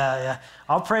hard. Yeah.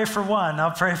 I'll pray for one.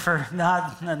 I'll pray for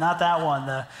not that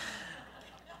one.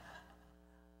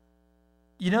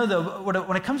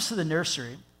 When it comes to the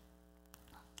nursery,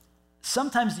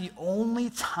 sometimes the only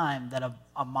time that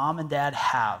a mom and dad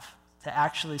have to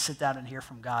actually sit down and hear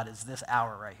from God is this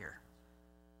hour right here.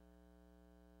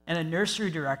 And a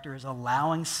nursery director is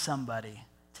allowing somebody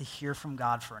to hear from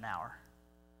God for an hour.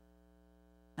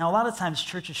 Now, a lot of times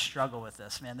churches struggle with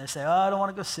this, man. They say, oh, I don't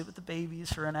want to go sit with the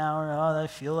babies for an hour. Oh, I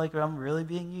feel like I'm really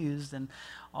being used and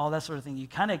all that sort of thing. You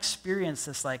kind of experience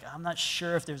this like, I'm not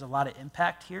sure if there's a lot of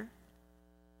impact here.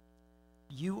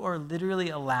 You are literally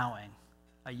allowing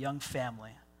a young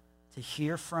family to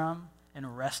hear from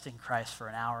and rest in Christ for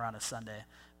an hour on a Sunday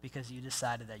because you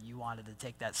decided that you wanted to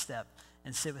take that step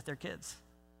and sit with their kids.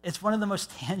 It's one of the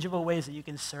most tangible ways that you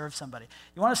can serve somebody.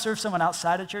 You want to serve someone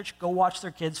outside of church? Go watch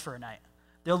their kids for a night.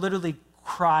 They'll literally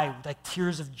cry like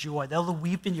tears of joy. They'll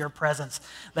weep in your presence.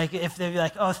 Like if they're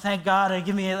like, oh, thank God,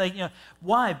 give me like,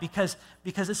 why? Because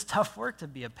it's tough work to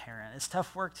be a parent. It's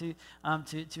tough work to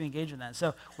engage in that.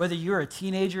 So whether you're a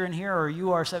teenager in here or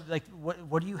you are like,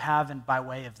 what do you have by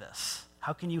way of this?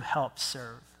 How can you help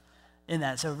serve in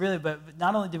that? So really, but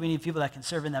not only do we need people that can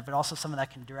serve in that, but also someone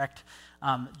that can direct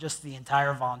just the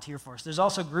entire volunteer force. There's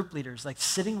also group leaders, like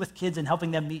sitting with kids and helping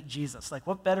them meet Jesus. Like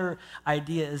what better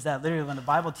idea is that literally when the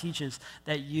Bible teaches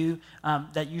that you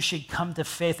should come to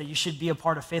faith, that you should be a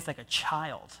part of faith like a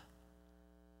child.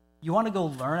 You want to go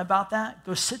learn about that?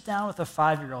 Go sit down with a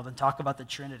 5-year-old and talk about the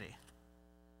Trinity.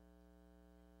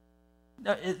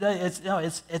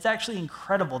 It's actually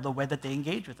incredible the way that they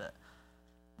engage with it.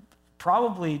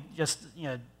 Probably just,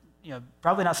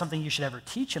 probably not something you should ever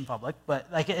teach in public, but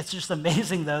like it's just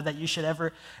amazing though that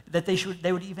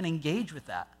they would even engage with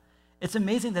that. It's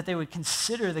amazing that they would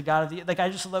consider the God of the, like I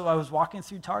was walking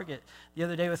through Target the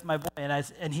other day with my boy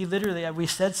and he literally, we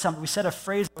said a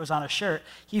phrase that was on a shirt.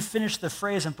 He finished the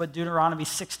phrase and put Deuteronomy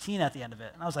 16 at the end of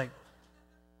it. And I was like,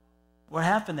 what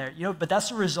happened there? But that's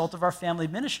the result of our family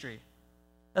ministry.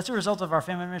 That's a result of our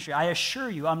family ministry. I assure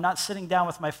you, I'm not sitting down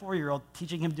with my 4-year-old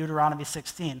teaching him Deuteronomy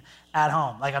 16 at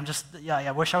home. Like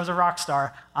I wish I was a rock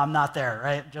star. I'm not there,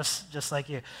 right? Just like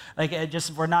you.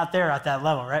 We're not there at that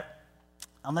level, right?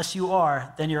 Unless you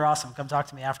are, then you're awesome. Come talk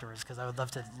to me afterwards because I would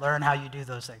love to learn how you do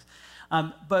those things.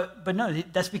 But no,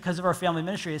 that's because of our family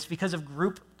ministry. It's because of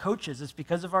group coaches. It's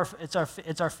because of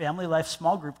it's our family life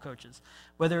small group coaches.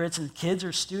 Whether it's in kids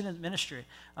or student ministry,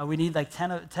 we need like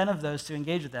 10 of those to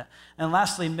engage with that. And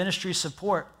lastly, ministry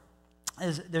support.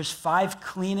 There's 5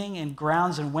 cleaning and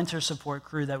grounds and winter support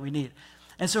crew that we need.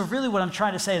 And so really what I'm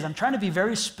trying to say is I'm trying to be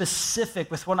very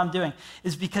specific with what I'm doing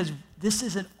is because this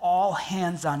is an all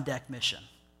hands on deck mission.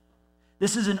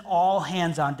 This is an all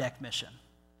hands on deck mission.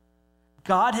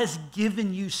 God has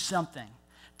given you something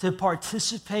to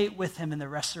participate with him in the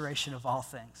restoration of all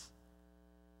things.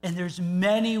 And there's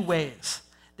many ways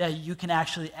that you can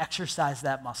actually exercise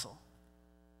that muscle.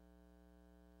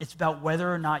 It's about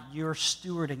whether or not you're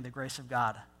stewarding the grace of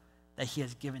God that he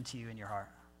has given to you in your heart.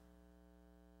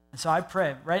 And so I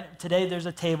pray, right? Today there's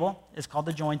a table. It's called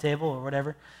the join table or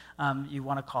whatever you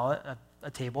want to call it,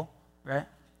 a table, right?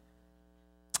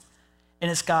 And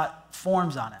it's got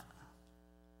forms on it.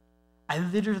 I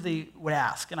literally would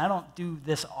ask, and I don't do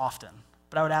this often,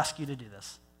 but I would ask you to do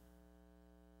this.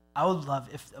 I would love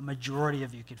if a majority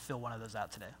of you could fill one of those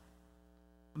out today.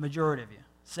 A majority of you.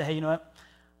 Say, hey, you know what?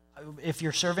 If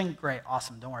you're serving, great,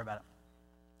 awesome, don't worry about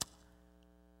it.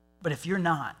 But if you're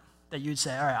not, that you'd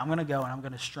say, all right, I'm going to go and I'm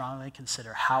going to strongly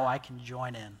consider how I can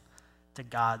join in to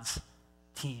God's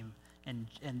team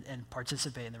and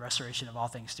participate in the restoration of all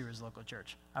things through his local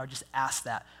church. I would just ask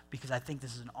that because I think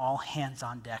this is an all hands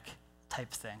on deck type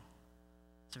thing.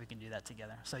 So we can do that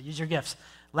together. So use your gifts.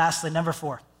 Lastly, number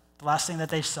 4, the last thing that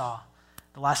they saw,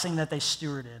 the last thing that they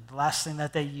stewarded, the last thing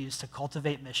that they used to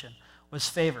cultivate mission was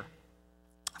favor.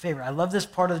 Favor. I love this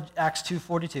part of Acts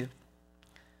 2:42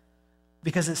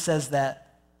 because it says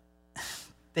that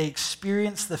they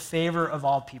experienced the favor of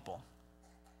all people.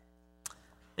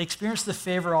 They experienced the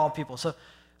favor of all people. So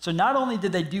not only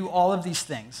did they do all of these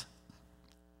things,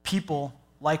 people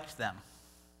liked them.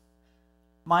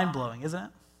 Mind-blowing, isn't it?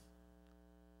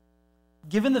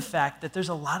 Given the fact that there's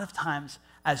a lot of times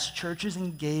as churches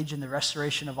engage in the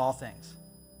restoration of all things,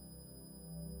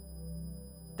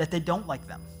 that they don't like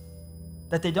them.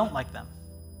 That they don't like them.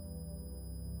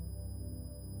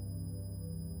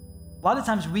 A lot of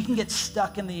times we can get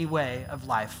stuck in the way of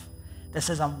life that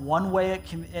says I'm one way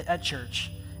at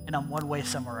church and I'm one way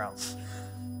somewhere else.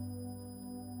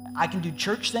 I can do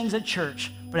church things at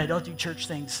church, but I don't do church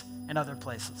things in other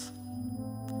places.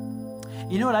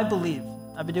 You know what I believe?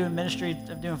 I've been doing ministry,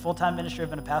 I'm doing full-time ministry. I've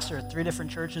been a pastor at 3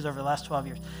 different churches over the last 12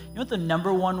 years. You know what the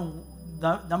number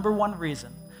one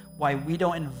reason why we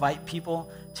don't invite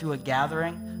people to a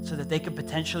gathering so that they could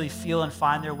potentially feel and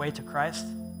find their way to Christ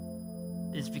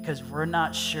is because we're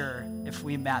not sure if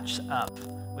we match up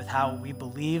with how we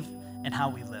believe in how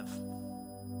we live.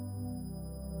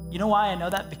 You know why I know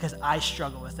that? Because I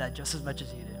struggle with that just as much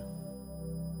as you do.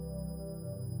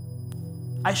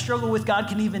 I struggle with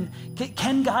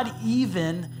can God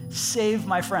even save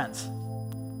my friends?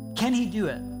 Can he do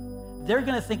it? They're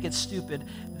gonna think it's stupid.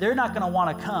 They're not gonna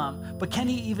wanna come, but can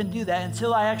he even do that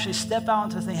until I actually step out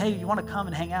into the thing, hey, you wanna come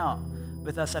and hang out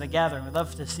with us at a gathering? We'd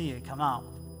love to see you, come out.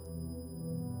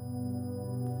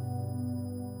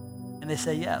 And they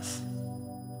say yes.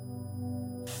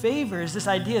 Favor is this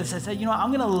idea that says,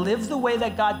 I'm gonna live the way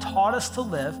that God taught us to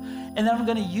live, and then I'm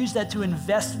gonna use that to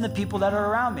invest in the people that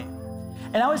are around me.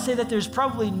 And I would say that there's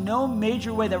probably no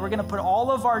major way that we're gonna put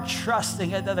all of our trust in,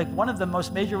 like one of the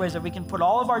most major ways that we can put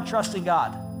all of our trust in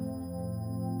God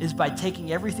is by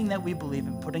taking everything that we believe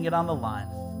and putting it on the line,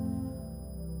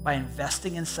 by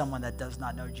investing in someone that does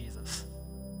not know Jesus.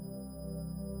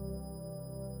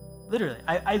 Literally,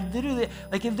 it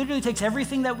literally takes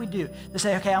everything that we do to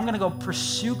say, okay, I'm gonna go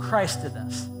pursue Christ in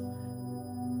this.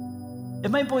 It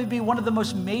might be one of the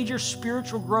most major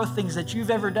spiritual growth things that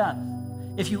you've ever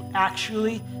done if you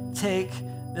actually take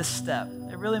this step.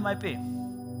 It really might be.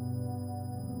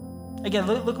 Again,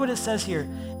 look what it says here.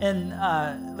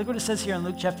 Look what it says here in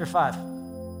Luke chapter 5.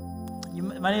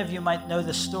 Many of you might know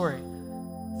this story.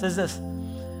 It says this: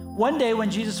 one day when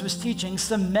Jesus was teaching,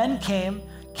 some men came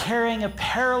carrying a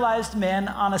paralyzed man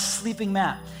on a sleeping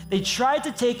mat. They tried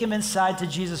to take him inside to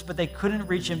Jesus, but they couldn't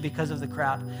reach him because of the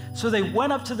crowd. So they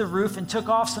went up to the roof and took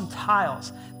off some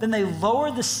tiles. Then they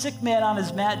lowered the sick man on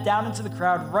his mat down into the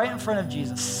crowd right in front of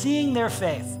Jesus. Seeing their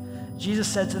faith, Jesus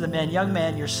said to the man, "Young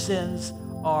man, your sins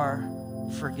are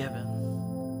forgiven."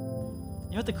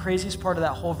 You know what the craziest part of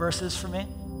that whole verse is for me?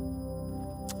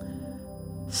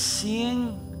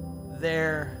 Seeing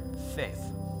their faith.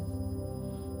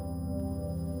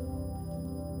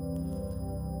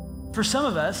 For some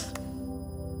of us,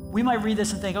 we might read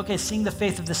this and think, okay, seeing the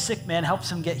faith of the sick man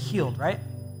helps him get healed, right?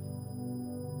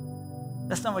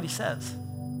 That's not what he says.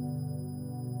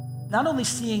 Not only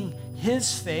seeing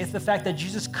his faith, the fact that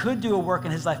Jesus could do a work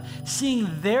in his life, seeing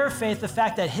their faith, the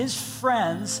fact that his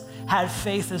friends had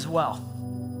faith as well.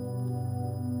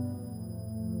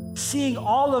 Seeing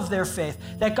all of their faith,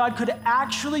 that God could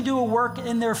actually do a work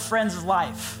in their friend's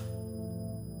life.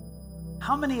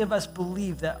 How many of us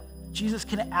believe that Jesus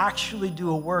can actually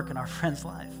do a work in our friend's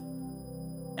life?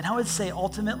 And I would say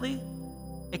ultimately,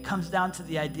 it comes down to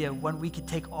the idea of when we can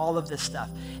take all of this stuff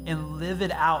and live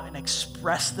it out and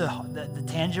express the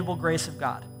tangible grace of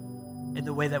God in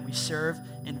the way that we serve,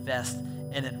 invest,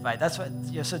 and invite. That's what.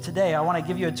 So today I want to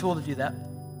give you a tool to do that.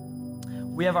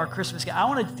 We have our Christmas. I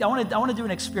want to do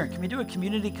an experiment. Can we do a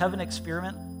community covenant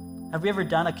experiment? Have we ever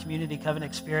done a community covenant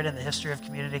experiment in the history of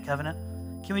community covenant?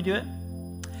 Can we do it?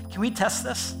 Can we test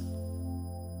this?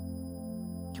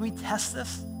 Can we test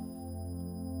this?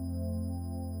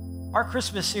 Our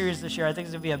Christmas series this year, I think,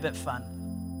 is going to be a bit fun.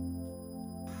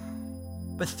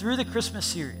 But through the Christmas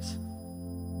series,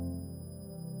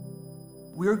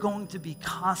 we're going to be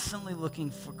constantly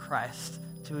looking for Christ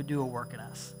to do a work in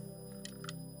us.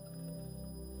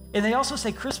 And they also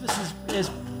say Christmas is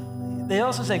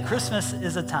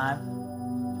a time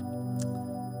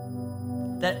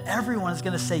that everyone is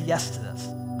going to say yes to this.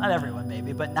 Not everyone,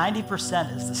 maybe, but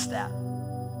 90% is the stat.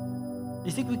 Do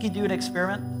you think we can do an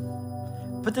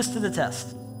experiment? Put this to the test.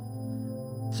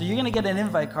 So you're going to get an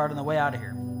invite card on the way out of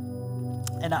here.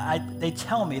 And they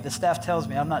tell me, the staff tells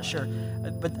me, I'm not sure,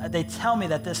 but they tell me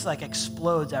that this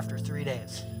explodes after 3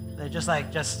 days. They're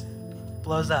just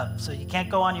blows up. So you can't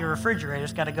go on your refrigerator,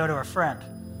 it's got to go to a friend.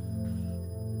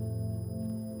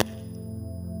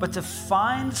 But to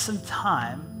find some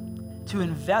time to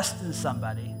invest in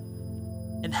somebody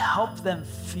and help them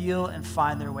feel and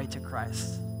find their way to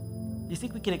Christ. Do you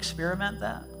think we can experiment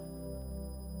that?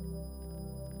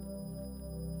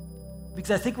 Because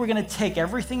I think we're going to take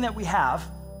everything that we have.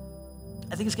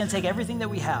 I think it's going to take everything that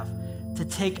we have to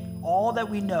take all that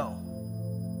we know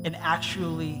and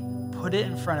actually put it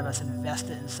in front of us and invest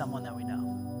it in someone that we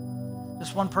know.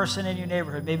 Just one person in your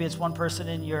neighborhood. Maybe it's one person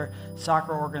in your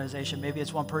soccer organization. Maybe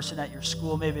it's one person at your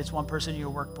school. Maybe it's one person in your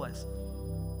workplace.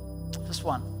 Just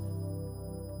one.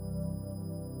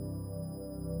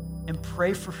 And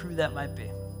pray for who that might be.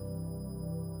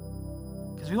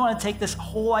 Because we want to take this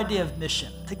whole idea of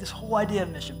mission,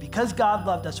 Because God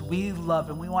loved us, we love,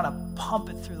 and we want to pump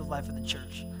it through the life of the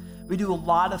church. We do a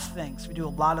lot of things.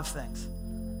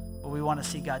 But we want to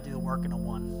see God do a work in a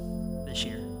one this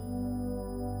year.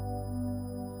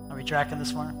 Are we tracking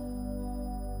this morning?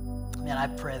 Man, I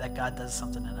pray that God does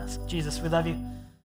something in us. Jesus, we love you.